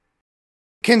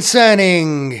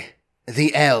concerning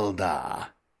the Eldar.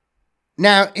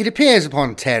 Now, it appears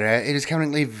upon Terra it is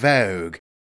currently vogue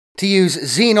to use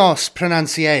Xenos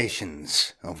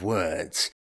pronunciations of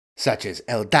words, such as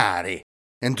Eldari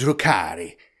and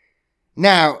Drukhari.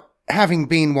 Now, having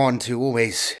been one to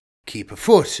always keep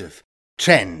afoot of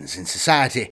trends in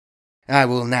society, I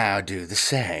will now do the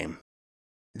same.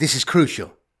 This is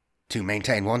crucial to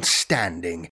maintain one's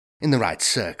standing in the right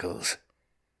circles.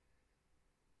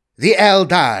 The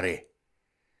Eldari.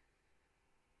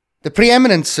 The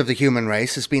preeminence of the human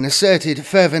race has been asserted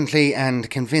fervently and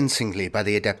convincingly by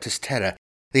the Adeptus Terra,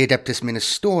 the Adeptus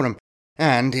Ministorum,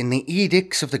 and in the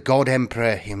edicts of the God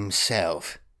Emperor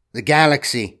himself. The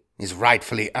galaxy is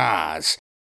rightfully ours,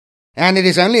 and it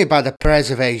is only by the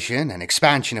preservation and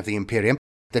expansion of the Imperium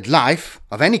that life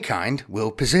of any kind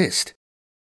will persist.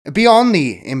 Beyond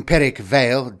the empiric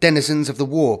veil, denizens of the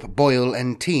warp boil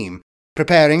and teem,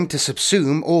 preparing to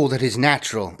subsume all that is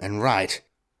natural and right.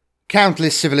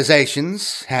 Countless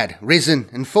civilizations had risen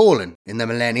and fallen in the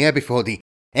millennia before the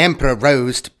Emperor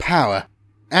rose to power,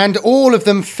 and all of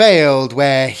them failed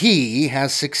where he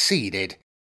has succeeded.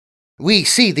 We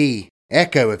see the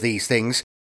echo of these things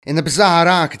in the bizarre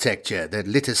architecture that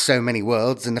litters so many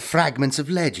worlds and the fragments of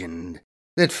legend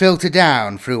that filter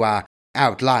down through our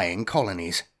outlying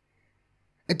colonies.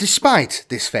 Despite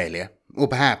this failure, or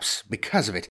perhaps because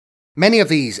of it, many of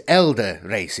these elder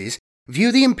races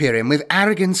view the Imperium with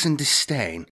arrogance and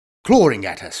disdain, clawing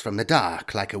at us from the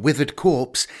dark like a withered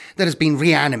corpse that has been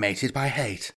reanimated by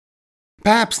hate.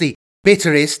 Perhaps the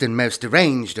bitterest and most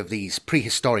deranged of these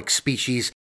prehistoric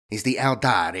species is the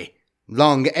Eldari.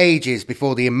 Long ages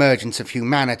before the emergence of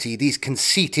humanity, these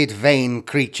conceited, vain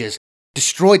creatures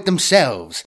destroyed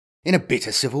themselves in a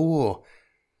bitter civil war.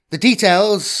 The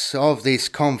details of this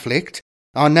conflict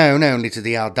are known only to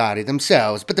the Eldari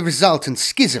themselves, but the resultant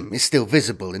schism is still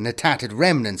visible in the tattered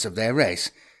remnants of their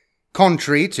race.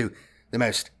 Contrary to the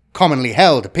most commonly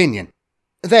held opinion,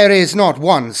 there is not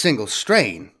one single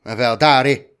strain of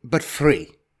Eldari, but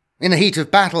 3. In the heat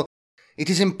of battle, it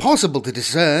is impossible to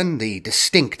discern the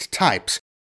distinct types,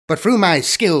 but through my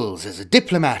skills as a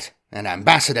diplomat and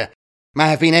ambassador, I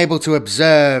have been able to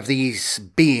observe these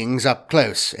beings up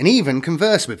close and even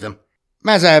converse with them.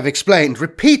 As I have explained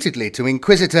repeatedly to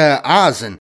Inquisitor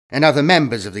Arzen and other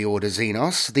members of the Order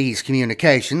Xenos, these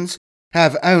communications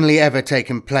have only ever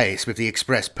taken place with the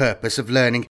express purpose of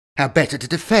learning how better to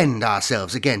defend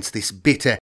ourselves against this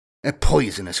bitter,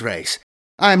 poisonous race.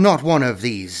 I am not one of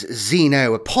these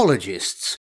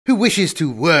xeno-apologists who wishes to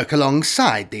work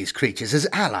alongside these creatures as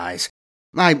allies.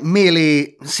 I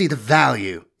merely see the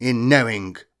value in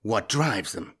knowing what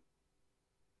drives them.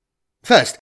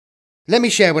 First, let me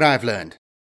share what I've learned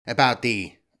about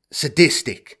the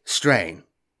sadistic strain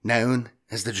known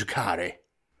as the Drukhari.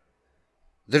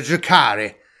 The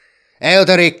Drukhari,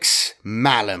 Elderix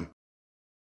Malum.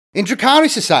 In Drukhari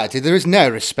society, there is no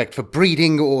respect for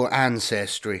breeding or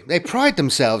ancestry. They pride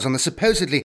themselves on the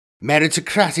supposedly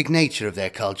meritocratic nature of their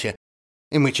culture,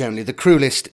 in which only the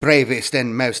cruelest, bravest,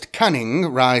 and most cunning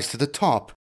rise to the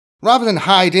top. Rather than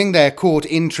hiding their court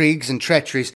intrigues and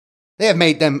treacheries, they have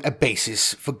made them a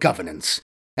basis for governance.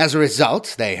 As a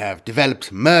result, they have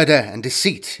developed murder and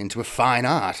deceit into a fine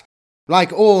art.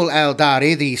 Like all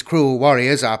Eldari, these cruel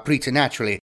warriors are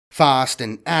preternaturally fast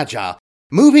and agile,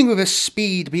 moving with a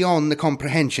speed beyond the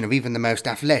comprehension of even the most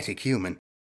athletic human.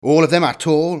 All of them are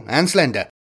tall and slender,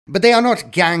 but they are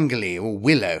not gangly or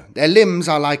willow. Their limbs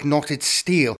are like knotted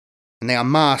steel, and they are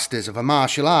masters of a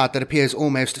martial art that appears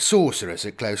almost sorcerous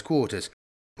at close quarters.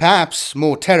 Perhaps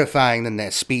more terrifying than their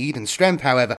speed and strength,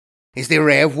 however, is the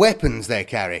array of weapons they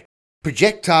carry.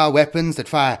 Projectile weapons that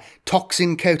fire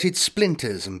toxin-coated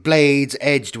splinters and blades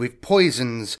edged with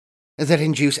poisons that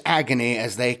induce agony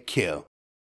as they kill.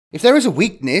 If there is a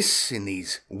weakness in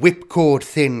these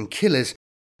whipcord-thin killers,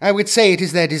 I would say it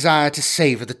is their desire to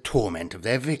savour the torment of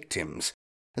their victims.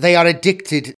 They are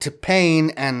addicted to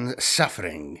pain and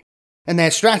suffering, and their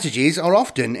strategies are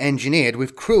often engineered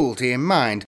with cruelty in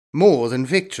mind, more than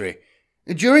victory.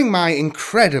 During my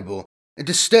incredible,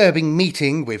 disturbing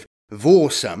meeting with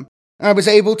Vorsum, I was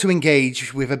able to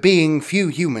engage with a being few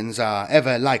humans are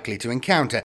ever likely to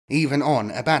encounter, even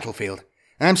on a battlefield.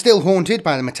 I am still haunted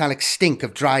by the metallic stink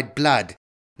of dried blood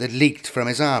that leaked from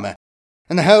his armour,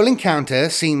 and the whole encounter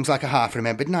seems like a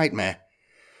half-remembered nightmare.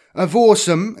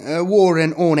 Vorsum wore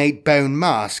an ornate bone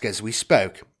mask as we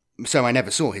spoke, so I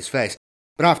never saw his face.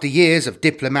 But after years of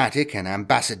diplomatic and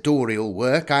ambassadorial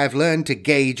work, I have learned to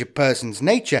gauge a person's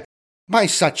nature by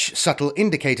such subtle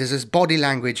indicators as body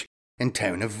language and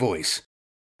tone of voice.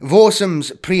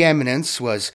 Vorsum's preeminence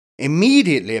was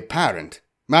immediately apparent.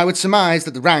 I would surmise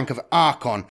that the rank of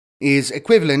Archon is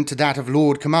equivalent to that of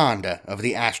Lord Commander of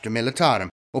the Astra Militarum,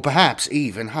 or perhaps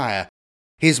even higher.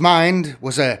 His mind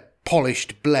was a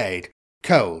polished blade,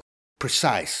 cold,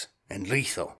 precise, and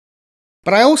lethal.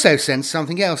 But I also sensed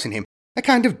something else in him, a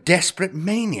kind of desperate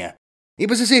mania. It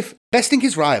was as if besting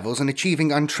his rivals and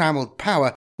achieving untrammelled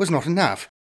power was not enough.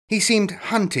 He seemed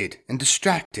hunted and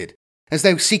distracted, as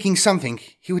though seeking something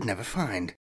he would never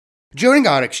find. During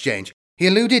our exchange, he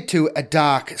alluded to a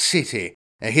dark city,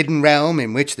 a hidden realm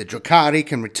in which the Drukhari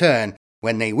can return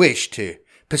when they wish to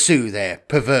pursue their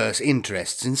perverse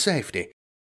interests in safety.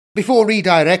 Before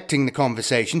redirecting the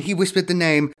conversation, he whispered the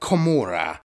name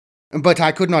Commorragh, but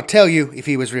I could not tell you if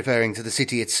he was referring to the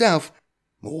city itself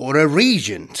or a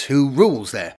regent who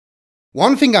rules there.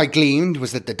 One thing I gleaned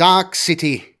was that the Dark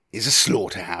City is a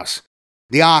slaughterhouse.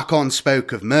 The Archon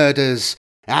spoke of murders,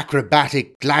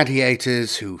 acrobatic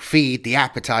gladiators who feed the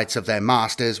appetites of their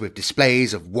masters with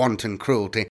displays of wanton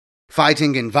cruelty,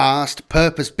 fighting in vast,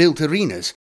 purpose-built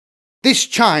arenas. This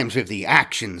chimes with the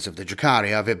actions of the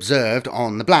Drukhari I've observed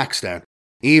on the Blackstone.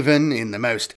 Even in the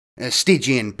most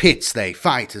Stygian pits they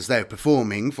fight as though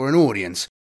performing for an audience,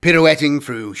 pirouetting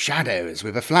through shadows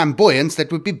with a flamboyance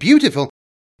that would be beautiful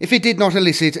if it did not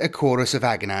elicit a chorus of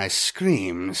agonized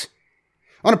screams.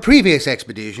 On a previous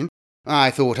expedition, I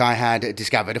thought I had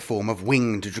discovered a form of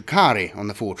winged Drukhari on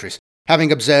the fortress,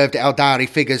 having observed Eldari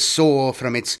figures soar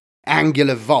from its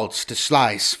angular vaults to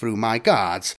slice through my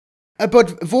guards.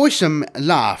 But Vorsham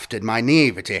laughed at my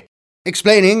naivety,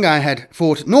 explaining I had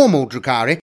fought normal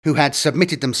Drukhari who had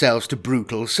submitted themselves to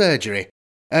brutal surgery.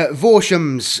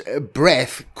 Vorsham's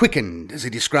breath quickened as he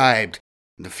described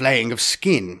the flaying of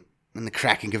skin and the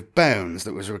cracking of bones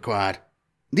that was required.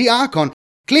 The Archon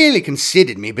clearly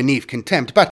considered me beneath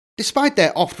contempt, but despite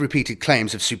their oft-repeated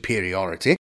claims of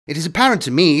superiority, it is apparent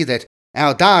to me that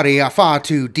Eldari are far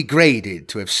too degraded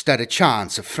to have stood a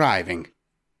chance of thriving.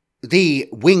 The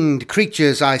winged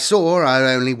creatures I saw are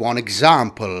only one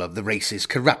example of the race's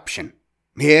corruption.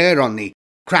 Here, on the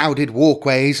crowded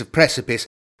walkways of Precipice,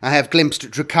 I have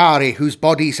glimpsed Drukhari whose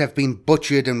bodies have been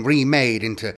butchered and remade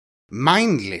into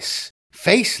mindless,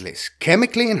 faceless,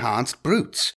 chemically enhanced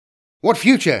brutes. What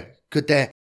future could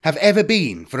there have ever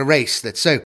been for a race that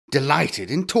so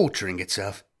delighted in torturing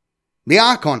itself? The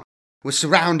Archon was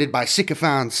surrounded by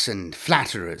sycophants and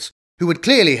flatterers who would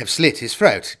clearly have slit his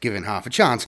throat given half a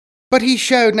chance, but he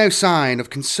showed no sign of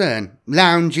concern,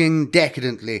 lounging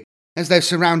decadently as though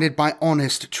surrounded by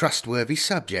honest, trustworthy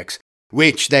subjects,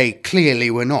 which they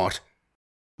clearly were not.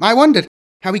 I wondered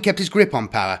how he kept his grip on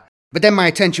power, but then my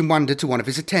attention wandered to one of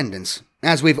his attendants.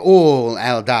 As with all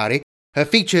Eldari, her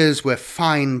features were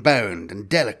fine-boned and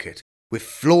delicate, with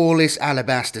flawless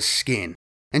alabaster skin,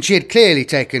 and she had clearly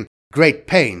taken great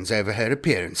pains over her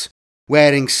appearance,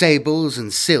 wearing sables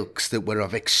and silks that were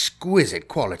of exquisite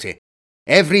quality.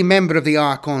 Every member of the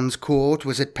Archon's court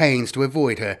was at pains to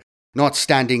avoid her, not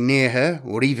standing near her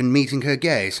or even meeting her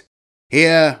gaze.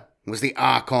 Here was the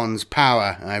Archon's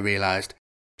power, I realized.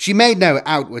 She made no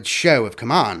outward show of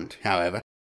command, however.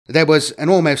 There was an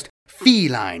almost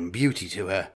feline beauty to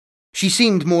her. She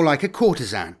seemed more like a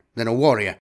courtesan than a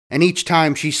warrior, and each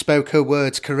time she spoke her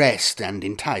words caressed and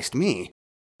enticed me,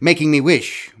 making me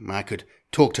wish I could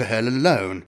talk to her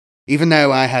alone, even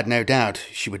though I had no doubt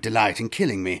she would delight in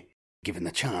killing me, given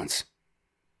the chance.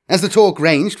 As the talk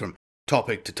ranged from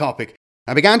topic to topic,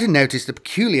 I began to notice the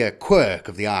peculiar quirk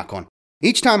of the Archon.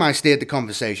 Each time I steered the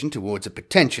conversation towards a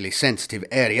potentially sensitive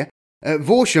area,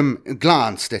 Vorsham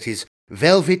glanced at his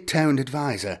velvet-toned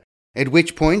advisor, at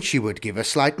which point she would give a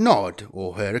slight nod,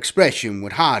 or her expression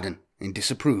would harden in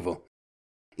disapproval.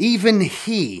 Even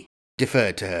he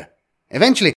deferred to her.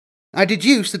 Eventually, I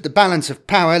deduced that the balance of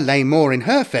power lay more in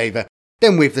her favour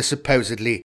than with the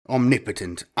supposedly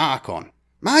omnipotent Archon.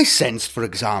 I sensed, for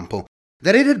example,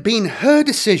 that it had been her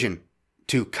decision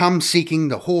to come seeking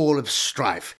the Hall of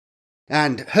Strife,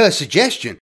 and her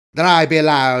suggestion that I be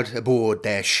allowed aboard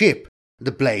their ship,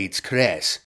 the Blade's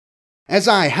Caress. As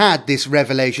I had this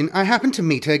revelation, I happened to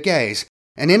meet her gaze,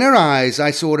 and in her eyes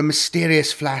I saw a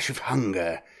mysterious flash of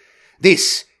hunger.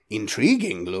 This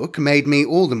intriguing look made me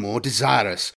all the more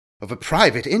desirous of a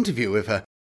private interview with her,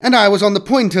 and I was on the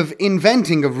point of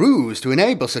inventing a ruse to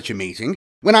enable such a meeting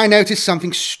when I noticed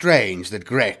something strange that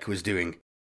Grek was doing.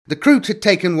 The Kroot had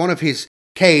taken one of his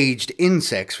caged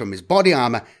insects from his body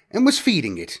armour and was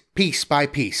feeding it, piece by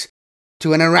piece,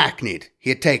 to an arachnid he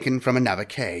had taken from another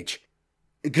cage.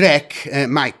 Grek,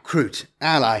 my Kroot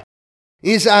ally,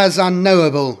 is as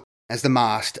unknowable as the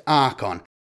masked Archon,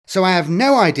 so I have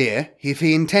no idea if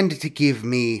he intended to give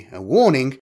me a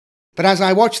warning, but as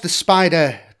I watched the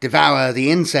spider devour the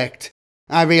insect,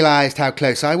 I realized how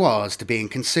close I was to being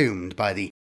consumed by the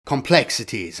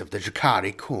complexities of the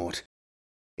Drukhari court.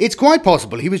 It's quite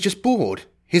possible he was just bored.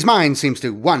 His mind seems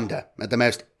to wander at the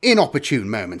most inopportune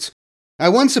moments. I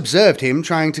once observed him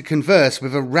trying to converse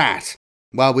with a rat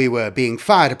while we were being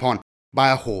fired upon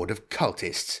by a horde of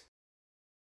cultists.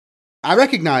 I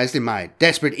recognized in my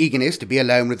desperate eagerness to be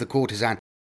alone with the courtesan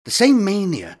the same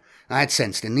mania I had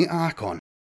sensed in the Archon.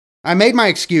 I made my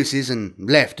excuses and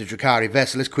left the Drukhari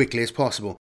vessel as quickly as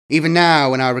possible. Even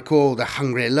now, when I recall the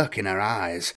hungry look in her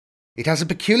eyes, it has a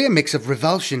peculiar mix of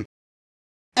revulsion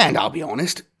and, I'll be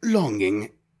honest,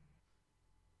 longing.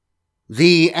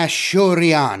 The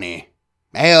Ashuriani,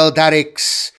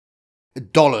 Eldarix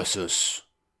dolosus.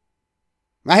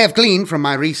 I have gleaned from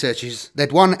my researches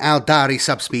that one Eldari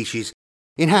subspecies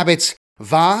inhabits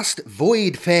vast,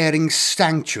 void-faring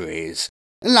sanctuaries,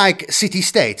 like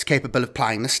city-states capable of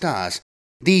plying the stars.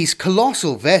 These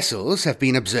colossal vessels have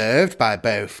been observed by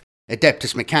both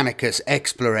Adeptus Mechanicus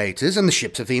explorators and the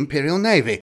ships of the Imperial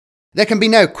Navy. There can be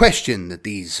no question that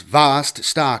these vast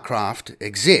starcraft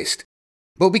exist,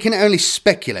 but we can only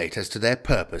speculate as to their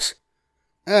purpose.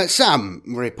 Some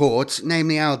reports name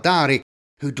the Eldari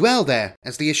who dwell there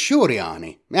as the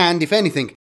Ashuriani, and, if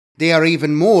anything, they are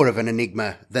even more of an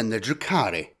enigma than the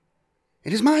Drukhari.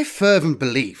 It is my fervent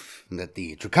belief that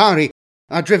the Drukhari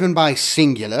are driven by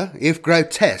singular, if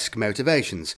grotesque,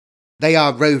 motivations. They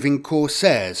are roving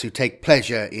corsairs who take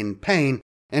pleasure in pain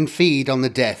and feed on the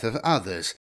death of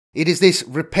others. It is this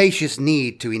rapacious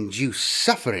need to induce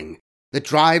suffering that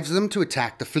drives them to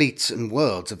attack the fleets and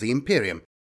worlds of the Imperium.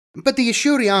 But the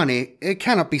Ashuriani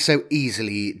cannot be so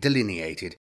easily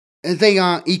delineated. They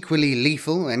are equally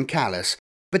lethal and callous,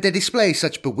 but they display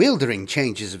such bewildering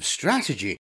changes of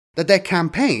strategy that their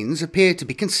campaigns appear to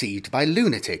be conceived by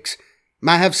lunatics.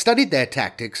 I have studied their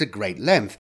tactics at great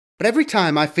length, but every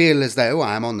time I feel as though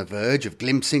I am on the verge of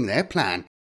glimpsing their plan,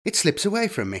 it slips away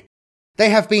from me. They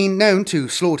have been known to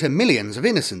slaughter millions of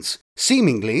innocents,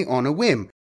 seemingly on a whim,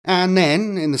 and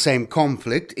then, in the same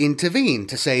conflict, intervene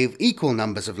to save equal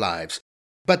numbers of lives.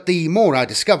 But the more I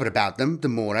discover about them, the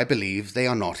more I believe they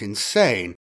are not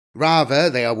insane. Rather,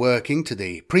 they are working to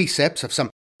the precepts of some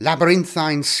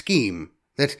labyrinthine scheme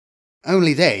that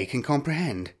only they can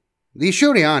comprehend. The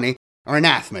Ashuriani are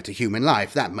anathema to human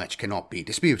life, that much cannot be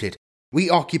disputed. We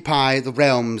occupy the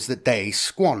realms that they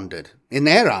squandered. In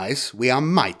their eyes, we are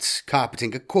mites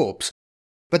carpeting a corpse,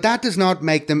 but that does not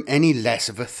make them any less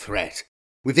of a threat.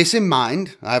 With this in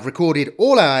mind, I have recorded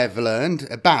all I have learned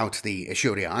about the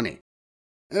Ashuriani.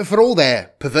 For all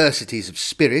their perversities of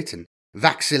spirit and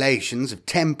vacillations of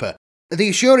temper, the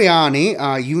Ashuriani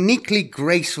are uniquely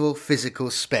graceful physical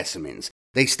specimens.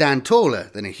 They stand taller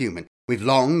than a human, with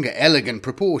long, elegant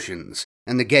proportions,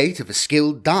 and the gait of a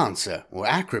skilled dancer or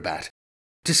acrobat.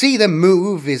 To see them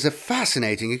move is a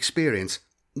fascinating experience.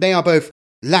 They are both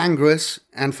languorous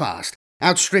and fast,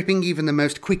 outstripping even the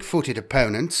most quick-footed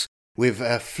opponents with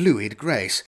a fluid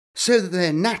grace, so that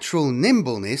their natural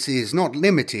nimbleness is not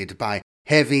limited by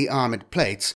heavy armoured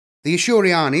plates. The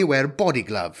Ashuriani wear a body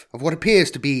glove of what appears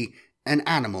to be an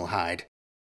animal hide.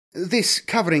 This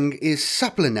covering is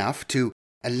supple enough to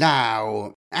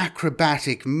allow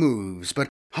acrobatic moves, but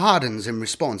hardens in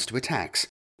response to attacks,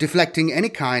 deflecting any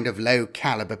kind of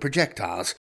low-caliber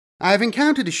projectiles. I have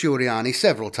encountered Ashuriani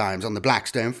several times on the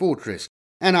Blackstone Fortress,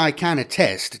 and I can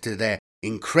attest to their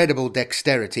incredible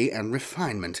dexterity and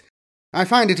refinement. I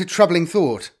find it a troubling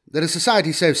thought that a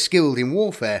society so skilled in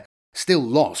warfare still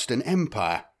lost an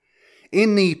empire.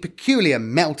 In the peculiar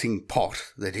melting pot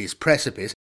that is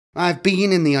Precipice, I have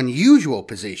been in the unusual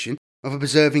position of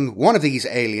observing one of these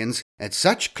aliens at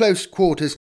such close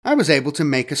quarters I was able to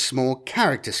make a small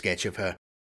character sketch of her.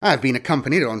 I have been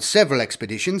accompanied on several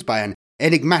expeditions by an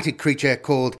enigmatic creature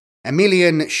called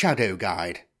Emilian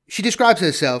Shadowguide. She describes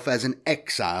herself as an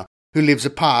exile who lives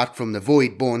apart from the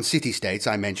void-born city-states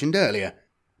I mentioned earlier.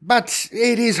 But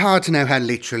it is hard to know how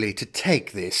literally to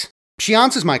take this. She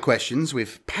answers my questions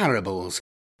with parables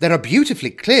that are beautifully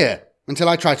clear until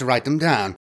I try to write them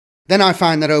down. Then I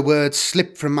find that her words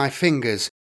slip from my fingers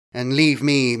and leave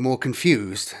me more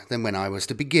confused than when I was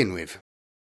to begin with.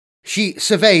 She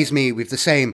surveys me with the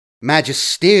same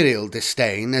magisterial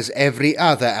disdain as every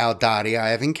other Eldari I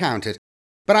have encountered,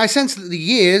 but I sense that the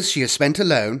years she has spent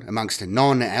alone amongst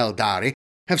non-Eldari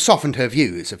have softened her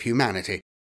views of humanity.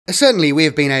 Certainly we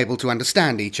have been able to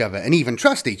understand each other and even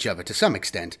trust each other to some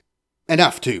extent.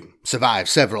 Enough to survive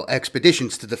several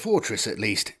expeditions to the fortress, at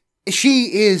least.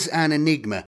 She is an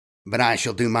enigma, but I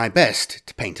shall do my best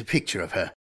to paint a picture of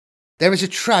her. There is a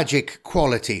tragic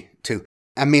quality to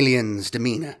Emilian's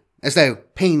demeanour, as though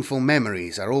painful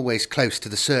memories are always close to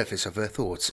the surface of her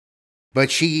thoughts.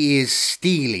 But she is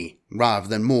steely rather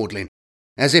than maudlin,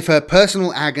 as if her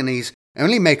personal agonies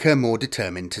only make her more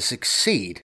determined to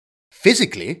succeed.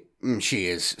 Physically, she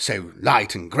is so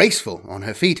light and graceful on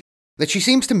her feet that she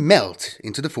seems to melt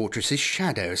into the fortress's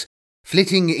shadows,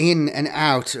 flitting in and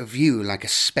out of view like a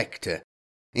spectre.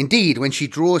 Indeed, when she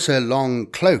draws her long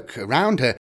cloak around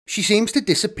her, she seems to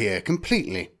disappear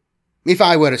completely. If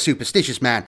I were a superstitious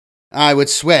man, I would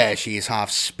swear she is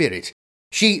half spirit.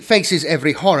 She faces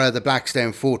every horror the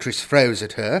Blackstone Fortress throws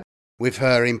at her with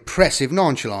her impressive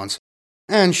nonchalance,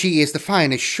 and she is the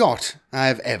finest shot I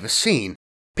have ever seen,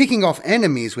 picking off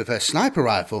enemies with her sniper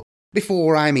rifle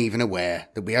before I am even aware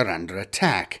that we are under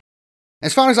attack.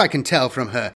 As far as I can tell from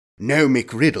her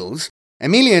gnomic riddles,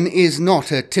 Emelian is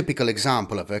not a typical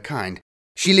example of her kind.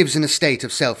 She lives in a state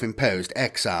of self-imposed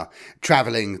exile,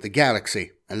 travelling the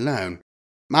galaxy alone.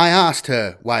 I asked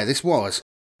her why this was,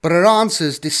 but her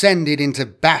answers descended into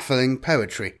baffling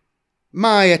poetry.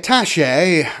 My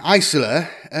attaché, Isola,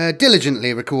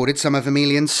 diligently recorded some of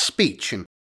Emelian's speech and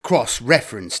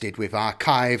cross-referenced it with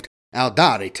archived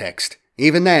Aeldari text.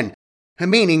 Even then, her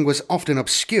meaning was often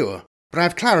obscure, but I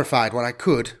have clarified what I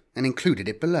could and included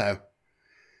it below.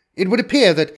 It would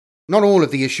appear that not all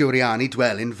of the Ashuriani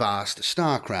dwell in vast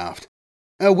starcraft.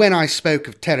 When I spoke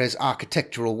of Terra's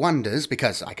architectural wonders,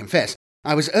 because, I confess,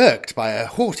 I was irked by her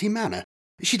haughty manner,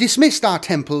 she dismissed our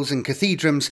temples and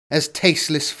cathedrals as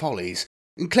tasteless follies,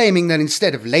 claiming that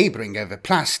instead of labouring over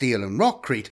plasteel and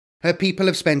rockcrete, her people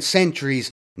have spent centuries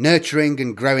nurturing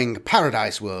and growing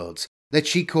paradise worlds that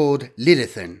she called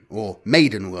Lilithan, or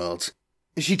Maiden Worlds.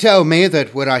 She told me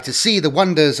that were I to see the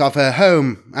wonders of her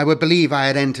home, I would believe I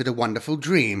had entered a wonderful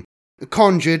dream,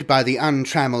 conjured by the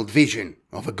untrammelled vision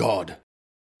of a god.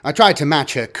 I tried to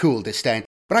match her cool disdain,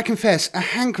 but I confess a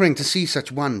hankering to see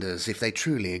such wonders if they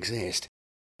truly exist.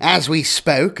 As we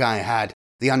spoke, I had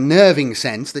the unnerving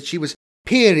sense that she was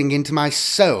peering into my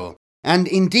soul, and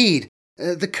indeed,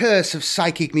 the curse of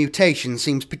psychic mutation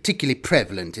seems particularly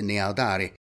prevalent in the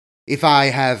Aeldari. If I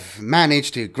have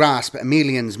managed to grasp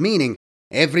Emelian's meaning,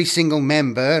 every single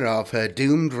member of her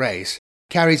doomed race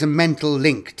carries a mental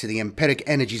link to the empiric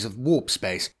energies of warp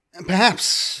space.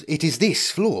 Perhaps it is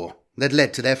this flaw that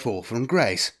led to their fall from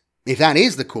grace. If that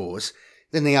is the cause,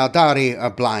 then the Aeldari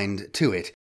are blind to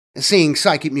it, seeing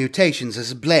psychic mutations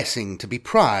as a blessing to be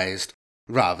prized,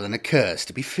 rather than a curse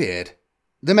to be feared.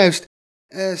 The most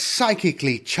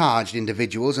psychically charged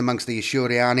individuals amongst the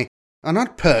Ashuriani are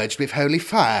not purged with holy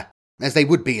fire, as they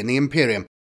would be in the Imperium,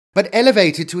 but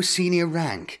elevated to a senior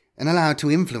rank and allowed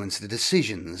to influence the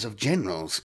decisions of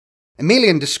generals.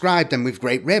 Emelian described them with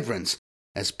great reverence,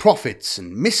 as prophets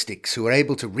and mystics who are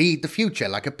able to read the future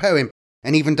like a poem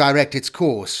and even direct its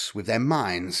course with their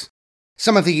minds.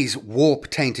 Some of these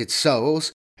warp-tainted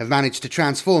souls have managed to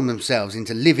transform themselves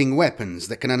into living weapons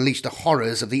that can unleash the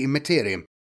horrors of the Immaterium.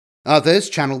 Others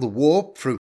channel the warp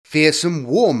through fearsome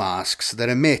war masks that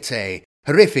emit a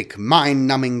horrific,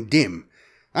 mind-numbing dim.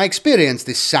 I experienced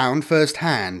this sound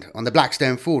firsthand on the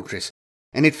Blackstone Fortress,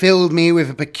 and it filled me with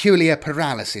a peculiar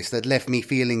paralysis that left me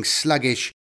feeling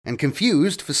sluggish and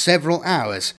confused for several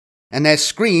hours, and their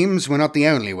screams were not the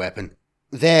only weapon.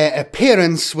 Their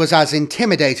appearance was as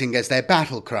intimidating as their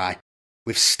battle cry,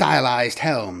 with stylized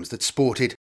helms that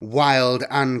sported wild,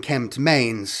 unkempt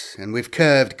manes, and with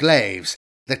curved glaives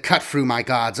that cut through my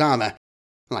guard's armour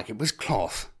like it was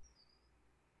cloth.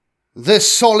 The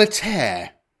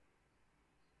Solitaire.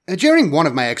 During one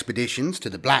of my expeditions to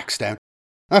the Blackstone,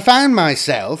 I found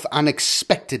myself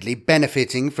unexpectedly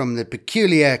benefiting from the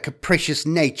peculiar, capricious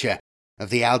nature of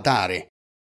the Aeldari.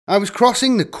 I was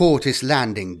crossing the Cortis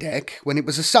landing deck when it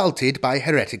was assaulted by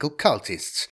heretical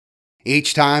cultists.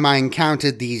 Each time I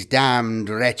encountered these damned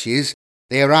wretches,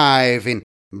 they arrive in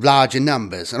larger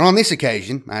numbers, and on this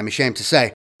occasion, I am ashamed to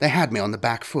say, they had me on the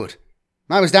back foot.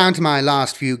 I was down to my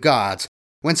last few guards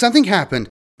when something happened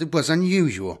that was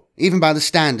unusual, even by the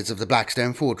standards of the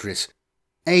Blackstone Fortress.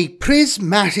 A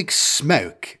prismatic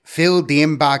smoke filled the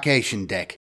embarkation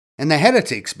deck, and the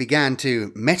heretics began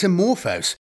to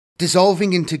metamorphose,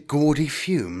 dissolving into gaudy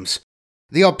fumes.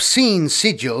 The obscene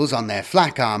sigils on their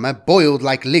flak armour boiled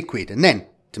like liquid, and then,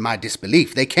 to my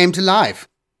disbelief, they came to life.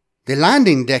 The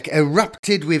landing deck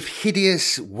erupted with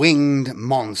hideous winged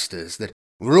monsters that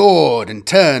roared and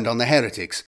turned on the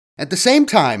heretics. At the same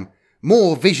time,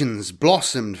 more visions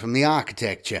blossomed from the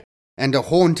architecture, and a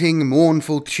haunting,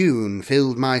 mournful tune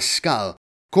filled my skull,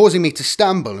 causing me to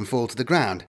stumble and fall to the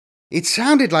ground. It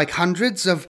sounded like hundreds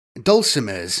of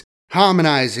dulcimers,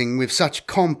 harmonizing with such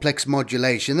complex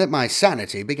modulation that my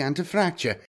sanity began to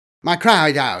fracture. I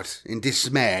cried out in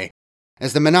dismay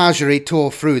as the menagerie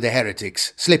tore through the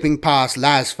heretics, slipping past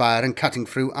lasfire and cutting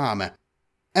through armour.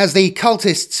 As the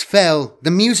cultists fell,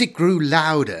 the music grew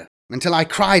louder, until I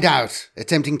cried out,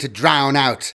 attempting to drown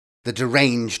out the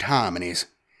deranged harmonies.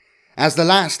 As the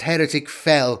last heretic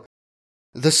fell,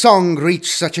 the song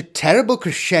reached such a terrible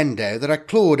crescendo that I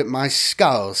clawed at my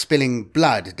skull, spilling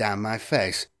blood down my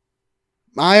face.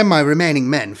 I and my remaining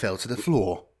men fell to the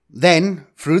floor. Then,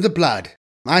 through the blood,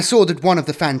 I saw that one of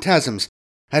the phantasms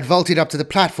had vaulted up to the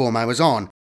platform I was on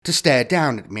to stare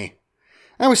down at me.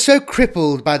 I was so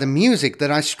crippled by the music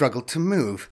that I struggled to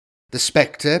move. The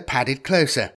spectre padded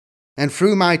closer, and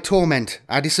through my torment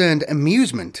I discerned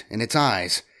amusement in its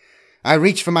eyes. I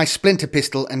reached for my splinter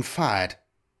pistol and fired.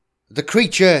 The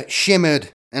creature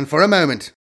shimmered, and for a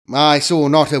moment I saw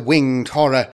not a winged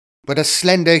horror, but a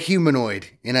slender humanoid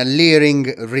in a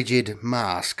leering, rigid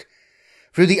mask.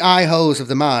 Through the eye holes of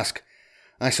the mask,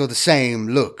 I saw the same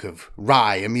look of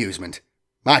wry amusement.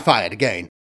 I fired again,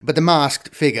 but the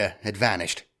masked figure had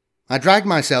vanished. I dragged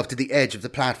myself to the edge of the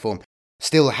platform,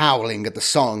 still howling at the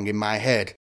song in my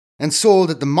head, and saw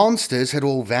that the monsters had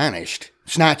all vanished,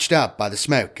 snatched up by the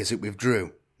smoke as it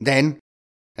withdrew. Then,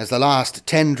 as the last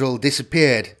tendril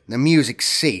disappeared, the music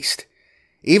ceased.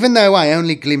 Even though I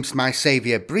only glimpsed my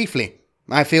saviour briefly,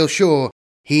 I feel sure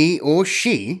he or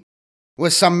she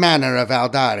was some manner of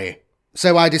Aeldari,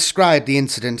 so I described the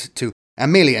incident to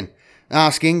Aemilian,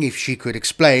 asking if she could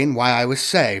explain why I was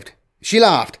saved. She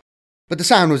laughed, but the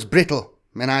sound was brittle,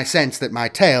 and I sensed that my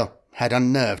tale had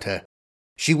unnerved her.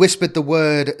 She whispered the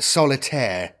word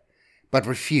solitaire, but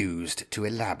refused to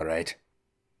elaborate.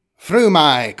 Through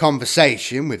my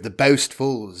conversation with the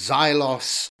boastful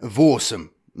Xylos Vorsum,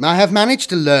 I have managed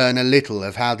to learn a little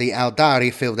of how the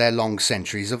Aeldari fill their long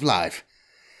centuries of life.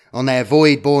 On their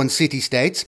void-born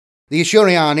city-states, the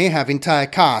Ashuriani have entire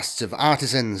castes of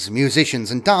artisans,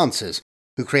 musicians, and dancers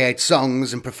who create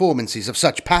songs and performances of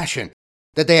such passion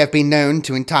that they have been known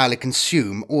to entirely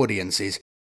consume audiences,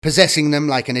 possessing them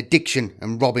like an addiction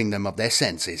and robbing them of their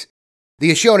senses.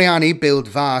 The Ashuriani build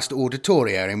vast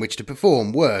auditoria in which to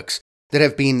perform works that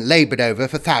have been laboured over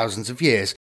for thousands of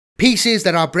years, pieces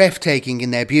that are breathtaking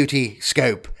in their beauty,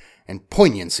 scope, and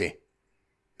poignancy.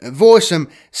 Vorsum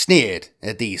sneered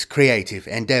at these creative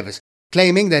endeavours,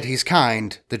 claiming that his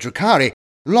kind, the Drukhari,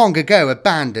 long ago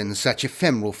abandoned such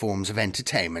ephemeral forms of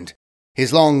entertainment.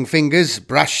 His long fingers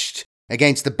brushed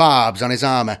against the barbs on his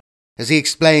armour as he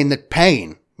explained that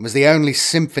pain was the only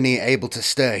symphony able to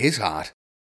stir his heart.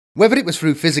 Whether it was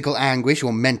through physical anguish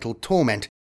or mental torment,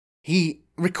 he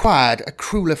required a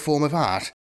crueler form of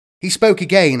art. He spoke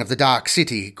again of the dark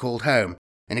city he called home,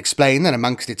 and explained that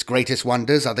amongst its greatest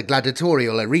wonders are the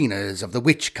gladiatorial arenas of the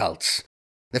witch cults.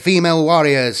 The female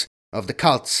warriors of the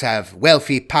cults have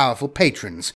wealthy, powerful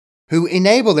patrons who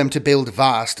enable them to build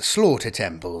vast slaughter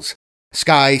temples,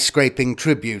 sky-scraping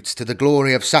tributes to the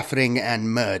glory of suffering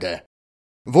and murder.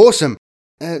 Vorsum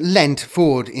leant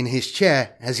forward in his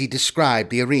chair as he described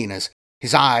the arenas,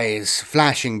 his eyes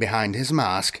flashing behind his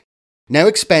mask. No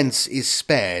expense is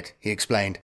spared, he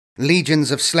explained.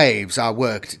 Legions of slaves are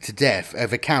worked to death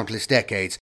over countless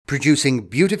decades, producing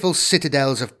beautiful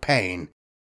citadels of pain.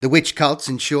 The witch cults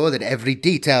ensure that every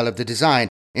detail of the design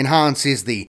enhances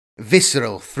the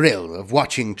visceral thrill of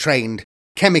watching trained,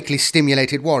 chemically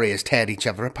stimulated warriors tear each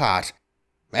other apart.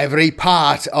 Every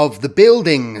part of the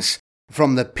buildings,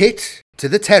 from the pit to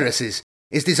the terraces,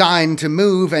 is designed to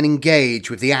move and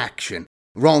engage with the action,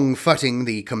 wrong-footing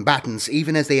the combatants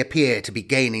even as they appear to be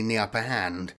gaining the upper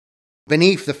hand.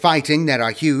 Beneath the fighting there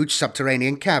are huge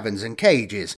subterranean caverns and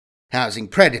cages, housing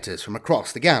predators from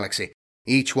across the galaxy,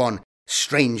 each one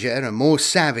stranger and more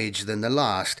savage than the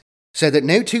last, so that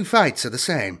no two fights are the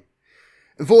same.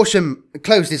 Vorsum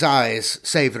closed his eyes,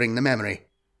 savouring the memory.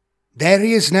 "There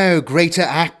is no greater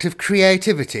act of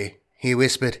creativity," he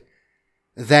whispered,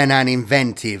 "than an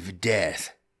inventive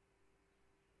death."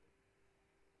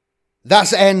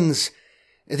 Thus ends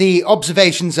the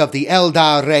Observations of the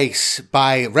Eldar Race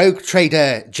by rogue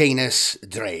trader Janus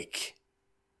Drake.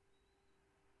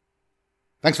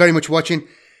 Thanks very much for watching.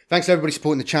 Thanks to everybody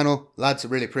supporting the channel. Lads, I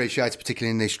really appreciate it,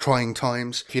 particularly in these trying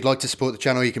times. If you'd like to support the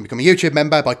channel, you can become a YouTube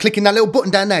member by clicking that little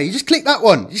button down there. You just click that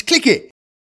one. Just click it.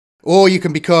 Or you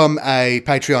can become a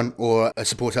Patreon or a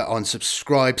supporter on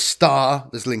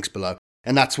Subscribestar. There's links below.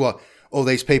 And that's what all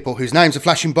these people whose names are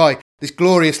flashing by, this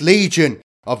glorious legion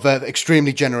of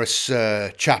extremely generous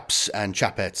chaps and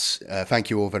chapettes. Thank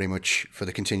you all very much for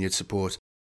the continued support.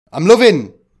 I'm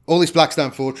loving all this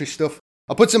Blackstone Fortress stuff.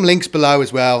 I'll put some links below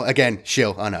as well. Again,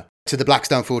 shill, I know. To the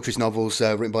Blackstone Fortress novels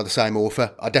written by the same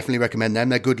author. I definitely recommend them.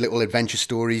 They're good little adventure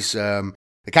stories. The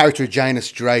character of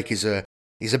Janus Drake is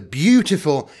a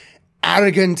beautiful,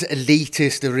 arrogant,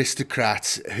 elitist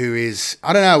aristocrat who is,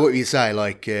 I don't know what you say,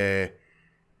 like,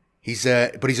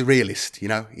 But he's a realist, you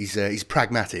know. He's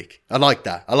pragmatic. I like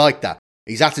that.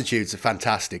 His attitudes are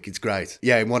fantastic. It's great.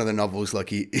 Yeah, in one of the novels, like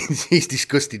he's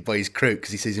disgusted by his crew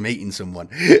because he sees him eating someone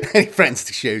and he threatens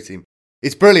to shoot him.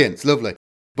 It's brilliant. It's lovely.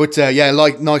 But yeah,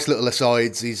 like nice little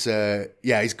asides. He's good.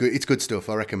 It's good stuff.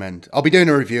 I recommend. I'll be doing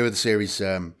a review of the series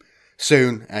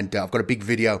soon, and I've got a big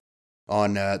video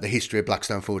on the history of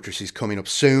Blackstone Fortresses coming up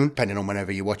soon, depending on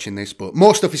whenever you're watching this. But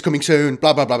more stuff is coming soon.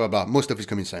 Blah blah blah blah blah. More stuff is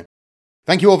coming soon.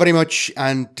 Thank you all very much,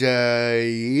 and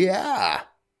yeah,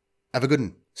 have a good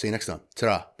one. See you next time.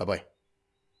 Ta-ra. Bye bye.